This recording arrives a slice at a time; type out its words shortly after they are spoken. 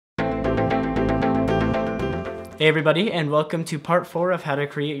Hey everybody, and welcome to part 4 of how to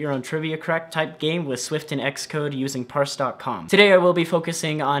create your own trivia crack type game with Swift and Xcode using Parse.com. Today I will be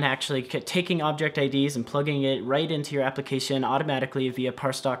focusing on actually taking object IDs and plugging it right into your application automatically via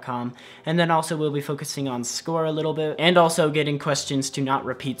Parse.com, and then also we'll be focusing on score a little bit, and also getting questions to not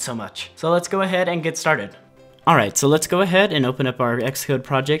repeat so much. So let's go ahead and get started. Alright, so let's go ahead and open up our Xcode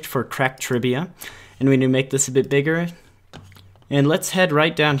project for crack trivia, and we need to make this a bit bigger. And let's head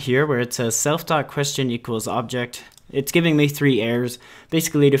right down here where it says self.question equals object. It's giving me 3 errors.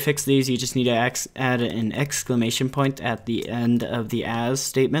 Basically, to fix these, you just need to add an exclamation point at the end of the as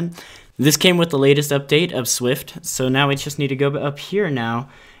statement. This came with the latest update of Swift, so now we just need to go up here now,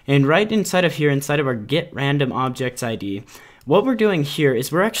 and right inside of here, inside of our get random objects ID, what we're doing here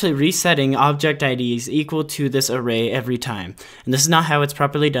is we're actually resetting object IDs equal to this array every time. And this is not how it's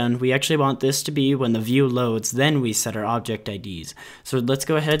properly done. We actually want this to be when the view loads, then we set our object IDs. So let's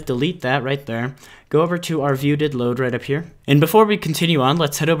go ahead, delete that right there. Go over to our view did load right up here. And before we continue on,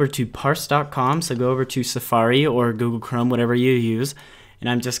 let's head over to parse.com. So go over to Safari or Google Chrome, whatever you use.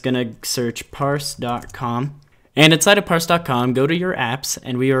 And I'm just gonna search parse.com. And inside of parse.com, go to your apps,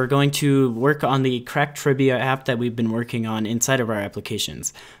 and we are going to work on the Crack Trivia app that we've been working on inside of our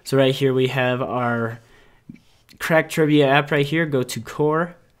applications. So right here we have our Crack Trivia app right here. Go to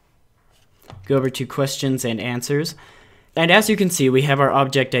Core, go over to Questions and Answers. And as you can see, we have our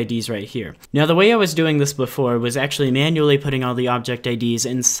object IDs right here. Now the way I was doing this before was actually manually putting all the object IDs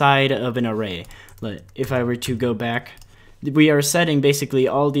inside of an array. If I were to go back, we are setting basically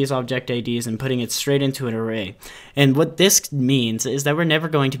all these object IDs and putting it straight into an array. And what this means is that we're never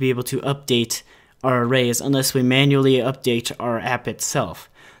going to be able to update our arrays unless we manually update our app itself.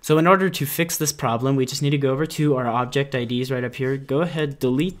 So in order to fix this problem, we just need to go over to our object IDs right up here. Go ahead,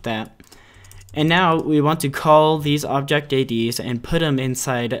 delete that. And now we want to call these object IDs and put them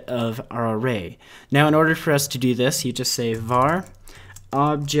inside of our array. Now in order for us to do this, you just say var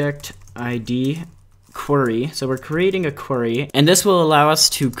object ID query. So we're creating a query, and this will allow us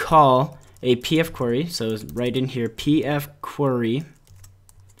to call a PF query. So right in here, PF query,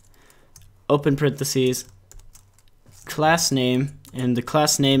 open parentheses, class name, and the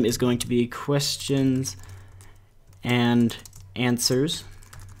class name is going to be questions and answers.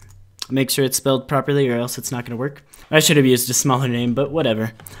 Make sure it's spelled properly or else it's not going to work. I should have used a smaller name, but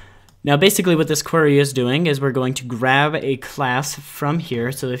whatever. Now basically what this query is doing is we're going to grab a class from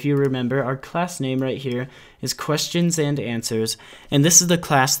here. So if you remember, our class name right here is questions and answers, and this is the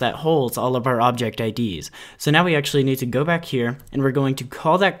class that holds all of our object IDs. So now we actually need to go back here, and we're going to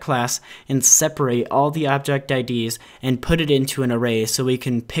call that class and separate all the object IDs and put it into an array so we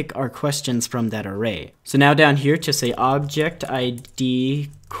can pick our questions from that array. So now down here, just say object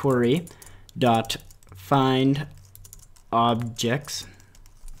ID query dot find objects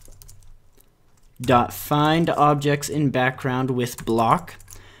find objects in background with block.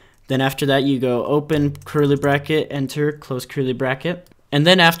 Then after that you go open curly bracket, enter, close curly bracket. And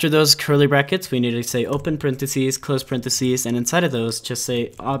then after those curly brackets we need to say open parentheses, close parentheses, and inside of those just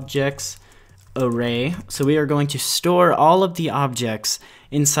say objects array. So we are going to store all of the objects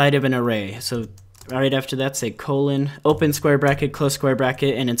inside of an array. So right after that say colon, open square bracket, close square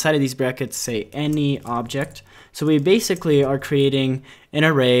bracket, and inside of these brackets say any object. So we basically are creating an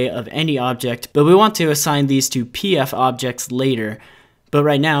array of any object, but we want to assign these to PF objects later. But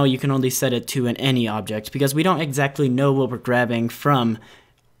right now you can only set it to an any object because we don't exactly know what we're grabbing from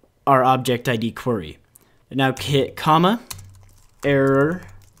our object ID query. Now hit comma, error,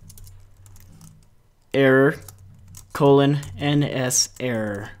 colon, NS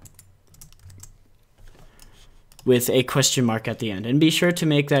error, with a question mark at the end. And be sure to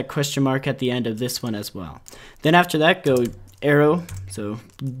make that question mark at the end of this one as well. Then after that, go arrow, so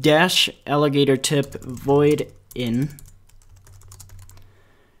dash alligator tip void in.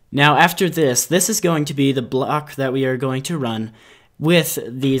 Now after this is going to be the block that we are going to run with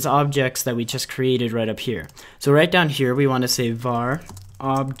these objects that we just created right up here. So right down here, we want to say var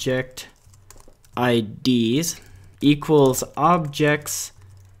object IDs equals objects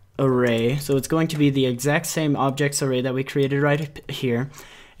array. So it's going to be the exact same objects array that we created right here.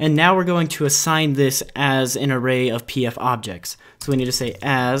 And now we're going to assign this as an array of PF objects. So we need to say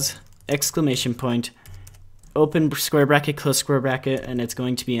as exclamation point, open square bracket, close square bracket, and it's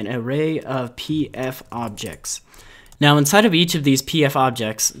going to be an array of PF objects. Now inside of each of these PF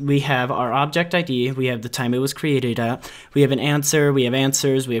objects, we have our object ID, we have the time it was created at, we have an answer, we have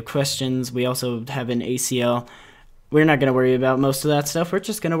answers, we have questions, we also have an ACL. We're not going to worry about most of that stuff. We're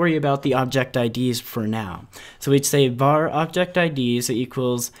just going to worry about the object IDs for now. So we'd say var object IDs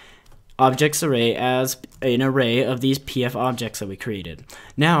equals objects array as an array of these PF objects that we created.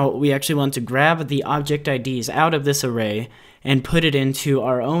 Now we actually want to grab the object IDs out of this array and put it into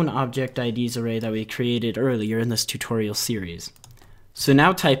our own object IDs array that we created earlier in this tutorial series. So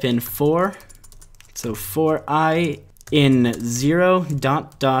now type in for I in 0 ...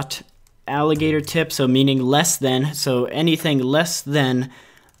 alligator tip, so meaning less than, so anything less than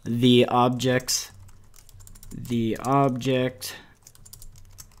the object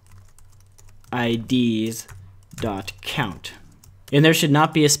IDs dot count. And there should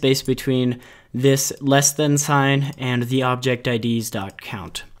not be a space between this less than sign and the object IDs dot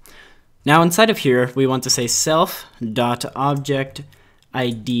count. Now inside of here, we want to say self dot object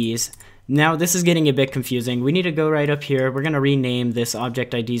IDs. Now this is getting a bit confusing. We need to go right up here. We're going to rename this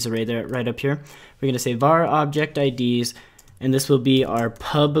object IDs array there right up here. We're going to say var object IDs, and this will be our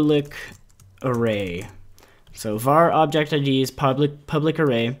public array. So var object IDs public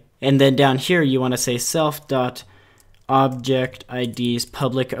array, and then down here you want to say self dot object IDs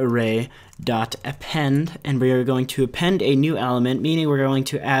public array dot append, and we are going to append a new element, meaning we're going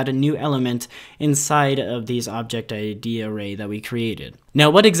to add a new element inside of these object ID array that we created. Now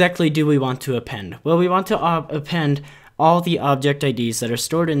what exactly do we want to append? Well, we want to append all the object IDs that are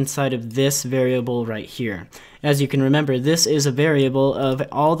stored inside of this variable right here. As you can remember, this is a variable of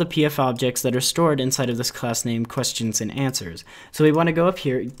all the PF objects that are stored inside of this class named questions and answers. So we want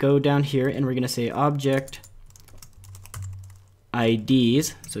to go down here, and we're going to say object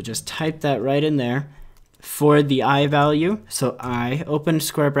IDs, so just type that right in there for the I value. So I, open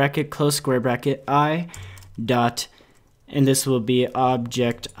square bracket, close square bracket, I dot, and this will be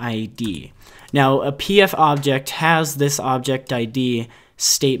object ID. Now a PF object has this object ID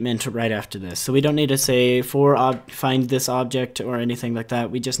statement right after this, so we don't need to say find this object or anything like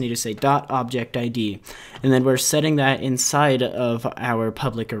that. We just need to say dot object ID, and then we're setting that inside of our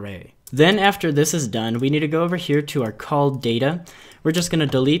public array. Then after this is done, we need to go over here to our call data. We're just going to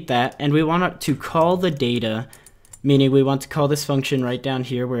delete that, and we want to call the data, meaning we want to call this function right down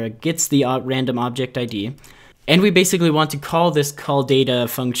here where it gets the random object ID. And we basically want to call this call data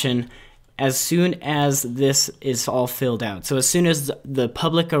function as soon as this is all filled out. So as soon as the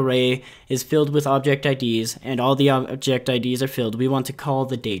public array is filled with object IDs and all the object IDs are filled, we want to call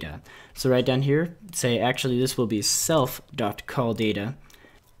the data. So right down here, say actually this will be self.callData.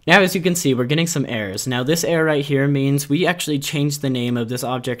 Now as you can see, we're getting some errors. Now this error right here means we actually changed the name of this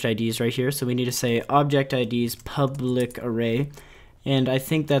object IDs right here, so we need to say object IDs public array, and I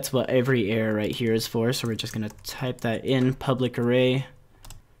think that's what every error right here is for, so we're just going to type that in, public array.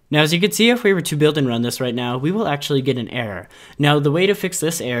 Now as you can see, if we were to build and run this right now, we will actually get an error. Now the way to fix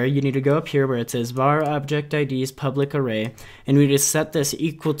this error, you need to go up here where it says var object IDs public array, and we just set this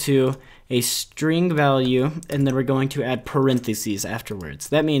equal to a string value, and then we're going to add parentheses afterwards.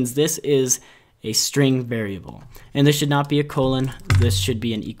 That means this is a string variable, and this should not be a colon, this should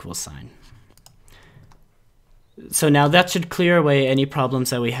be an equal sign. So now that should clear away any problems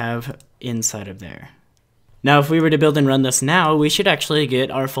that we have inside of there. Now if we were to build and run this now, we should actually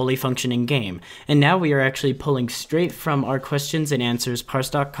get our fully functioning game. And now we are actually pulling straight from our questions and answers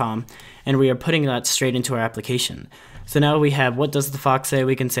Parse.com, and we are putting that straight into our application. So now we have what does the fox say,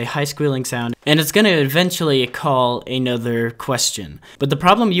 we can say high squealing sound, and it's going to eventually call another question. But the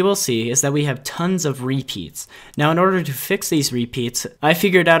problem you will see is that we have tons of repeats. Now in order to fix these repeats, I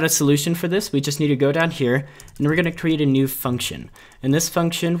figured out a solution for this. We just need to go down here, and we're going to create a new function. And this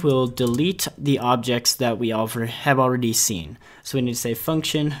function will delete the objects that we have already seen. So we need to say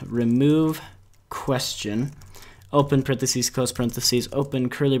function remove question, open parentheses, close parentheses, open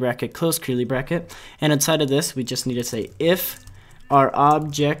curly bracket, close curly bracket, and inside of this we just need to say if our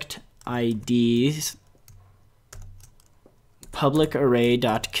object IDs public array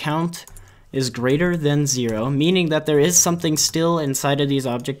dot count is greater than 0, meaning that there is something still inside of these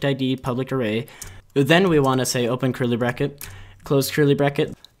object ID public array, then we want to say open curly bracket, close curly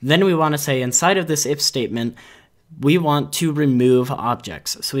bracket. Then we want to say inside of this if statement we want to remove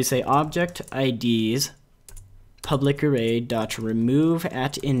objects. So we say object IDs public array dot remove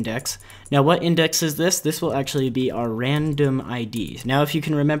at index. Now what index is this? This will actually be our random ID. Now if you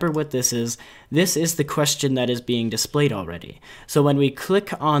can remember what this is the question that is being displayed already. So when we click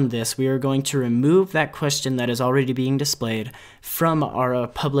on this, we are going to remove that question that is already being displayed from our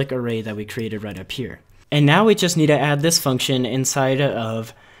public array that we created right up here. And now we just need to add this function inside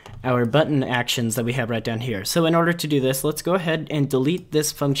of our button actions that we have right down here. So in order to do this, let's go ahead and delete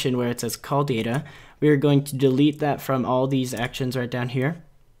this function where it says call data. We are going to delete that from all these actions right down here,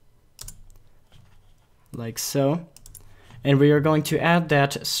 like so. And we are going to add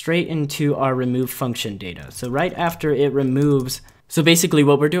that straight into our remove function data. So right after it removes So basically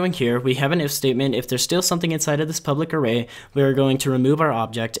what we're doing here, we have an if statement. If there's still something inside of this public array, we're going to remove our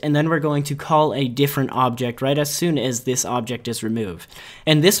object, and then we're going to call a different object right as soon as this object is removed.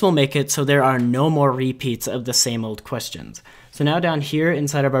 And this will make it so there are no more repeats of the same old questions. So now down here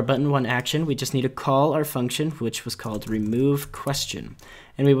inside of our button 1 action, we just need to call our function, which was called remove question.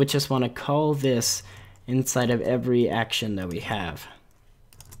 And we would just want to call this inside of every action that we have.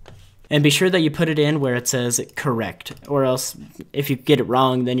 And be sure that you put it in where it says correct, or else if you get it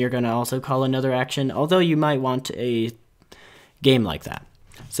wrong, then you're going to also call another action, although you might want a game like that.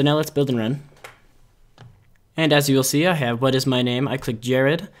 So now let's build and run. And as you will see, I have what is my name. I click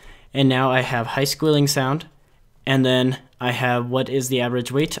Jared, and now I have high squealing sound, and then I have what is the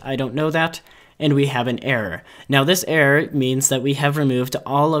average weight. I don't know that, and we have an error. Now this error means that we have removed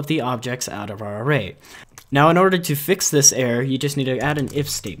all of the objects out of our array. Now in order to fix this error, you just need to add an if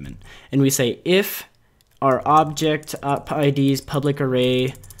statement. And we say if our object ID's public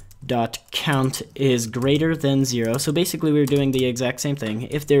array dot count is greater than 0. So basically we're doing the exact same thing.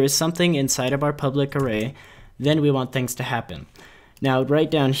 If there is something inside of our public array, then we want things to happen. Now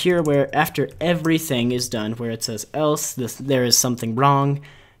right down here where after everything is done, where it says else, there is something wrong,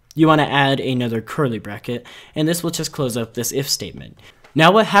 you want to add another curly bracket, and this will just close up this if statement. Now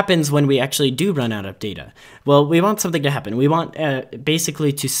what happens when we actually do run out of data? Well, we want something to happen. We want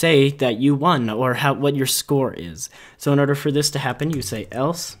basically to say that you won, or what your score is. So in order for this to happen, you say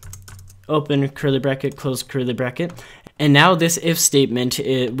else, open curly bracket, close curly bracket. And now this if statement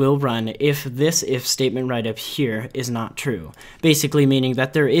will run if this if statement right up here is not true. Basically meaning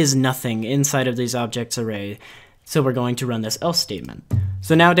that there is nothing inside of these objects array. So we're going to run this else statement.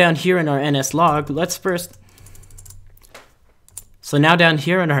 So now down here in our ns log, So now down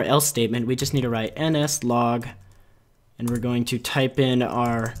here in our else statement, we just need to write ns log, and we're going to type in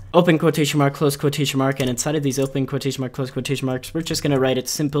our open quotation mark, close quotation mark, and inside of these open quotation mark, close quotation marks, we're just going to write it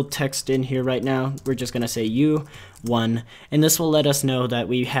simple text in here right now. We're just going to say u1, and this will let us know that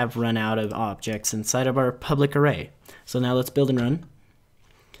we have run out of objects inside of our public array. So now let's build and run.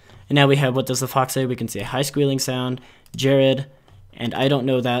 And now we have, what does the fox say? We can say high squealing sound, Jared, and I don't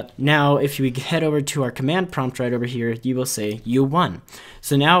know that. Now, if we head over to our command prompt right over here, you will say you won.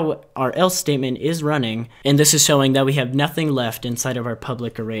 So now our else statement is running, and this is showing that we have nothing left inside of our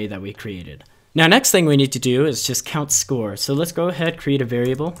public array that we created. Now, next thing we need to do is just count score. So let's go ahead, create a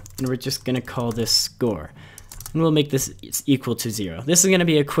variable, and we're just going to call this score. And we'll make this equal to 0. This is going to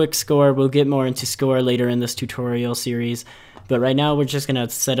be a quick score. We'll get more into score later in this tutorial series. But right now, we're just going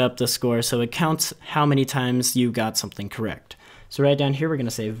to set up the score so it counts how many times you got something correct. So right down here, we're going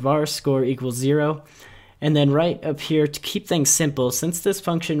to say var score equals 0. And then right up here, to keep things simple, since this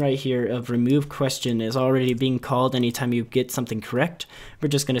function right here of remove question is already being called anytime you get something correct, we're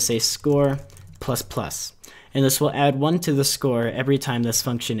just going to say score plus plus. And this will add 1 to the score every time this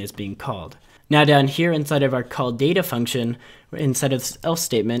function is being called. Now down here inside of our call data function, inside of this else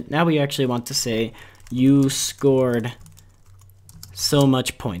statement, now we actually want to say you scored so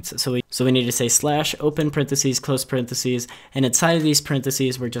much points. So we need to say slash open parentheses, close parentheses, and inside of these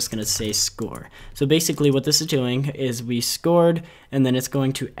parentheses, we're just going to say score. So basically what this is doing is we scored, and then it's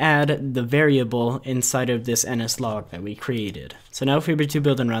going to add the variable inside of this ns log that we created. So now if we were to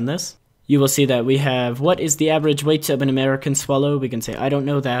build and run this, you will see that we have what is the average weight of an American swallow. We can say I don't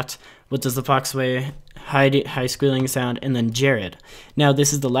know that. What does the fox weigh? High squealing sound, and then Jared. Now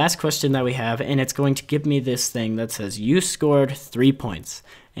this is the last question that we have, and it's going to give me this thing that says you scored 3 points,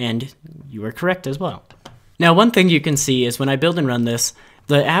 and you were correct as well. Now one thing you can see is when I build and run this,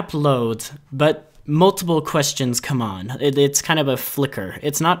 the app loads, but multiple questions come on. It's kind of a flicker.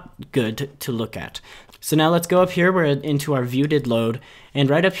 It's not good to look at. So now let's go up here, we're into our view did load, and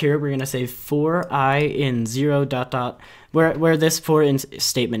right up here we're going to say for I in 0 ... Where this for in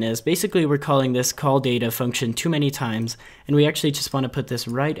statement is. Basically we're calling this call data function too many times, and we actually just want to put this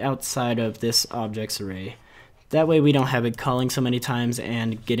right outside of this objects array. That way we don't have it calling so many times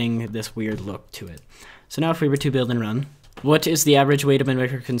and getting this weird look to it. So now if we were to build and run, what is the average weight of an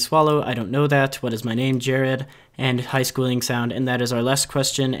American swallow? I don't know that. What is my name? Jared, and high squealing sound, and that is our last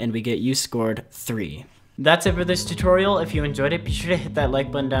question, and we get you scored 3. That's it for this tutorial. If you enjoyed it, be sure to hit that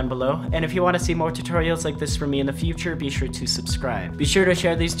like button down below. And if you want to see more tutorials like this from me in the future, be sure to subscribe. Be sure to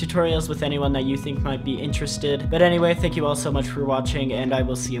share these tutorials with anyone that you think might be interested. But anyway, thank you all so much for watching, and I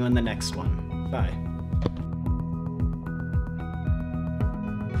will see you in the next one. Bye.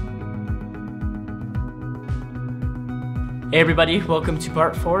 Hey everybody, welcome to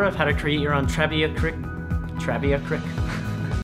part 4 of how to create your own trivia crick.